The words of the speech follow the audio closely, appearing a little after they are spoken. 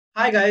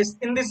Hi guys,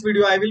 in this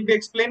video I will be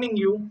explaining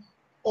you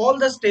all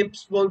the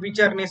steps which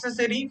are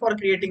necessary for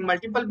creating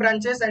multiple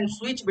branches and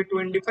switch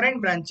between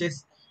different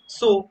branches.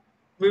 So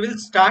we will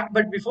start,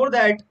 but before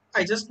that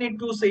I just need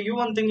to say you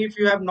one thing. If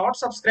you have not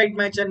subscribed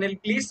my channel,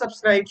 please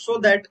subscribe so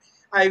that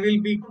I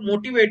will be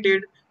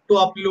motivated to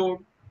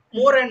upload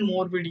more and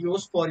more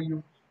videos for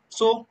you.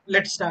 So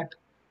let's start.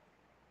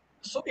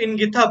 So in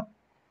GitHub,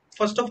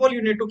 first of all,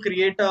 you need to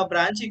create a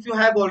branch. If you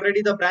have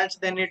already the branch,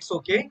 then it's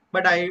okay.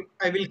 But I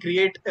will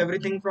create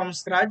everything from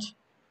scratch.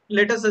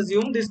 Let us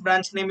assume this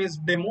branch name is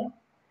demo.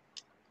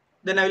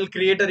 Then I will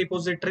create a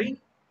repository.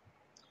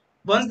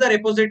 Once the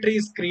repository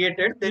is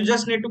created, then you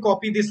just need to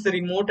copy this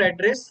remote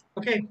address.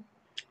 Okay.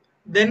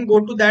 Then go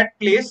to that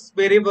place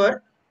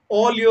wherever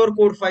all your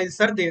code files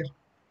are there.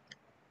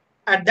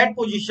 At that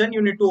position,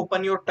 you need to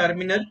open your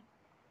terminal.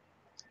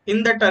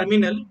 In the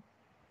terminal,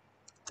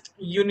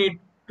 you need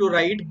to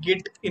write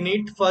git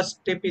init.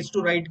 First step is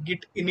to write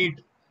git init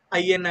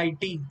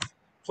init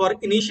for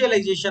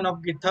initialization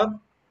of GitHub.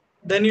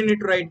 Then you need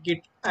to write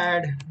git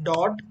add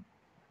dot,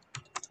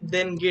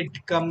 then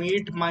git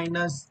commit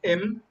minus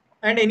m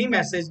and any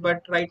message,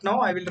 but right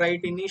now I will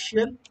write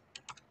initial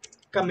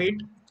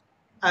commit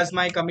as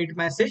my commit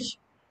message.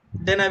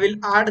 Then I will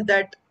add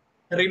that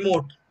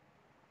remote.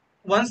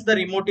 Once the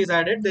remote is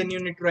added, then you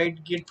need to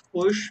write git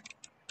push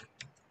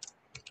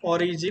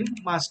origin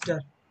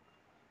master.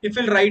 If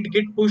you write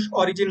git push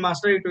origin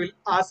master, it will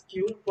ask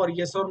you for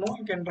yes or no.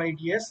 You can write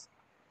yes.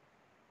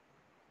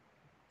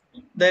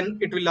 Then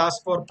it will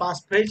ask for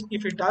passphrase.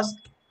 If it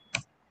asks,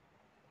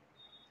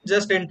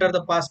 just enter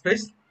the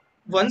passphrase.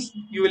 Once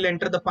you will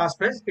enter the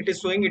passphrase, it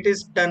is showing it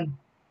is done.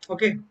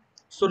 Okay.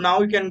 So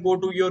now you can go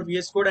to your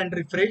VS Code and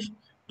refresh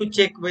to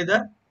check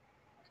whether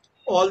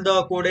all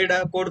the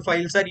code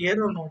files are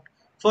here or not.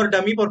 For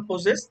dummy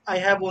purposes, I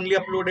have only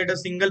uploaded a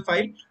single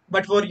file,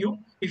 but for you,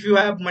 if you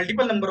have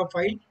multiple number of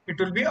file, it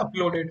will be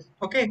uploaded.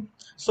 Okay.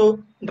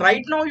 So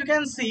right now you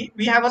can see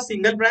we have a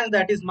single branch,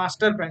 that is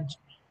master branch.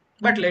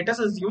 But let us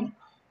assume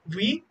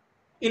we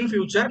in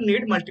future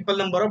need multiple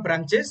number of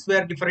branches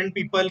where different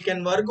people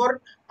can work,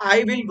 or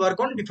I will work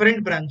on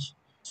different branch.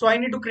 So I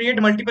need to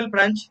create multiple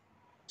branch.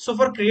 So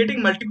for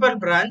creating multiple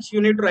branch,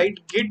 you need to write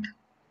git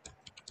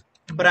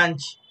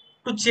branch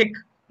to check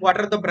what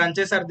are the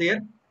branches are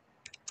there.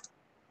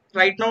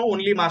 Right now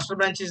only master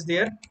branch is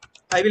there.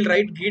 I will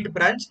write git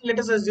branch. Let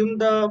us assume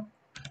the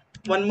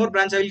one more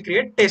branch I will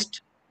create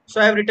test.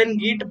 So I have written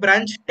git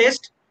branch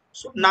test.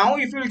 So now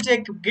if you will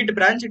check git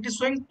branch, it is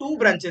showing two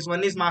branches.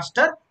 One is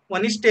master,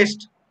 one is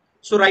test.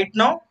 So right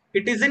now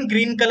it is in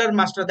green color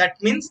master. That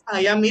means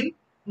I am in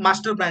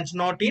master branch,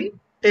 not in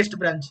test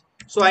branch.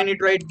 So I need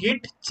to write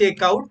git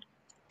checkout,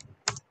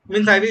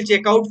 means I will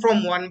check out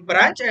from one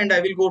branch and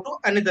I will go to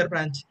another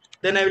branch.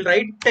 Then I will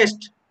write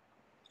test.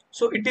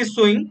 So it is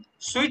showing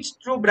switch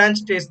to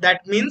branch test.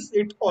 That means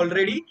it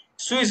already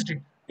switched it.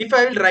 If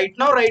I will right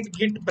now write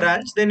git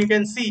branch, then you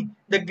can see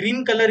the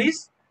green color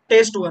is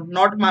test one,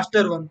 not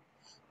master one.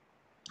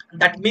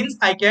 That means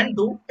I can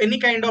do any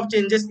kind of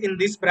changes in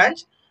this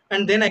branch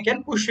and then I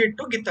can push it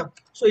to GitHub.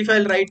 So if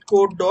I'll write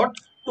code dot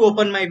to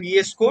open my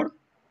VS code,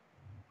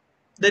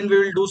 then we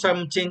will do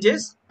some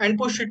changes and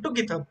push it to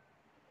GitHub.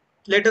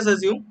 Let us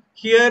assume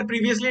here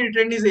previously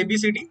written is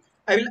ABCD.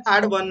 I will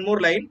add one more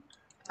line.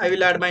 I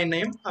will add my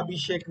name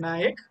Abhishek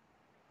Nayak,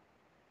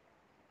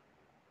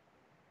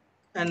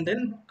 and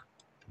then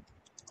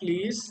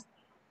please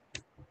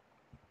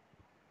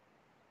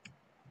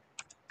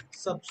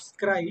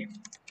subscribe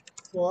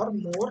for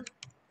more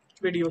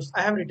videos.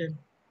 I have written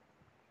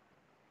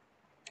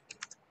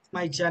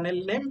my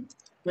channel name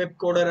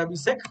webcoder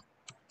Abhishek.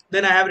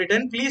 Then I have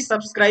written please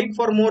subscribe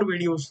for more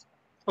videos.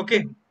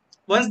 Okay.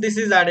 Once this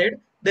is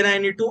added, then I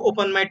need to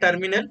open my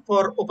terminal.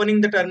 For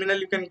opening the terminal,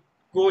 you can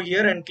go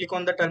here and click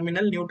on the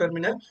terminal, new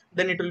terminal.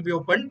 Then it will be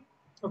opened.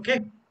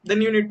 Okay.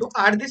 Then you need to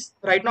add this.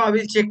 Right now I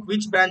will check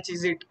which branch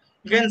is it.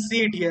 You can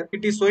see it here.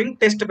 It is showing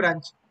test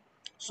branch.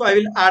 So I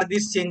will add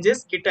these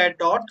changes. Git add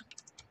dot,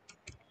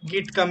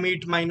 git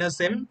commit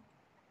minus m.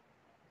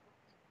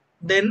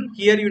 Then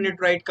here you need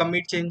to write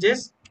commit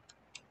changes.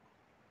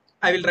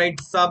 I will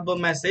write sub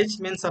message,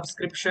 means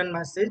subscription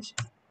message.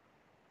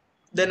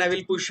 Then I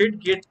will push it,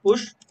 git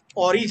push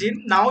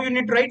origin. Now you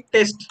need to write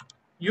test.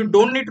 You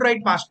don't need to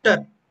write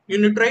master. You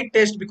need to write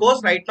test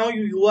because right now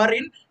you are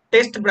in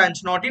test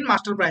branch, not in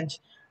master branch.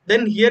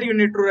 Then here you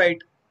need to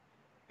write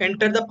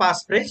enter the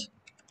passphrase.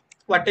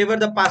 Whatever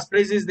the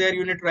passphrase is there,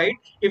 you need to write.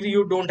 If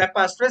you don't have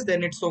passphrase,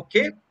 then it's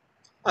okay.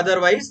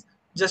 Otherwise,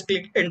 just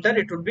click enter.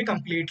 It would be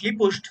completely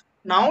pushed.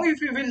 Now, if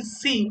you will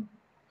see,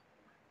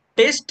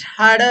 test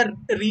had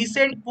a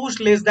recent push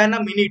less than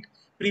a minute.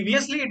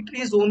 Previously, it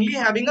is only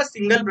having a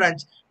single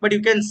branch, but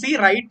you can see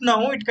right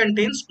now it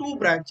contains two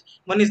branch.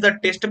 One is the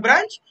test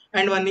branch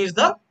and one is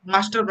the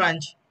master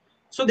branch.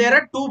 So there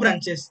are two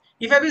branches.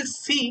 If I will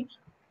see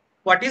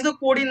what is the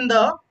code in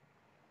the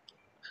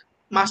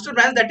master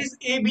branch, that is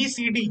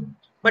ABCD.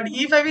 But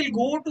if I will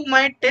go to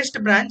my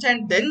test branch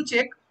and then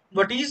check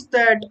what is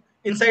that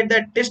inside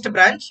that test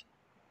branch,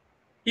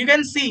 you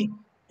can see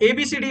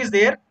ABCD is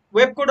there,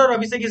 Webcoder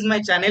Abhishek is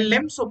my channel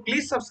name, so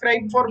please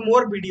subscribe for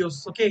more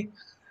videos. Okay,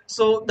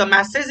 so the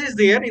message is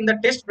there in the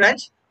test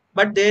branch,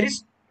 but there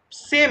is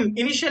same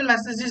initial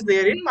message is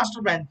there in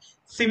master branch.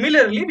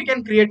 Similarly, we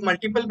can create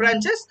multiple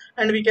branches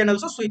and we can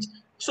also switch.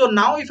 So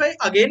now if I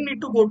again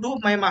need to go to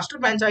my master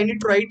branch, I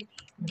need to write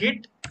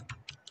git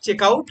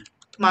checkout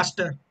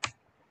master.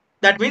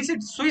 That means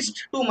it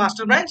switched to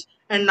master branch,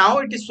 and now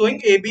it is showing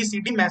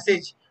abcd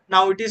message.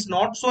 Now it is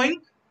not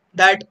showing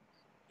that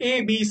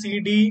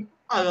abcd.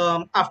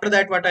 After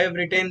that, what I have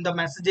written, the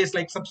messages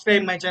like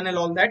subscribe my channel,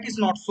 all that is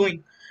not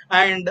showing.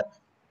 And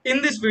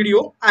in this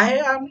video I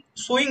am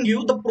showing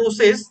you the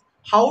process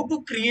how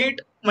to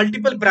create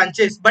multiple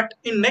branches, but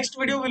in next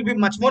video will be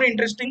much more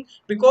interesting,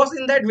 because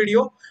in that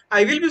video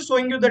I will be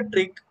showing you the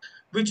trick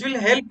which will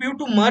help you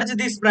to merge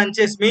these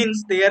branches.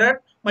 Means there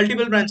are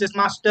multiple branches,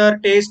 master,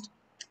 test,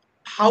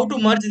 how to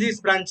merge these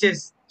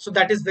branches. So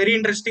that is very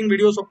interesting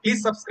video, so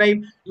please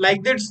subscribe,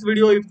 like this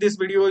video if this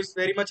video is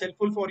very much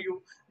helpful for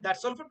you.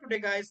 That's all for today,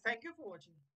 guys. Thank you for watching.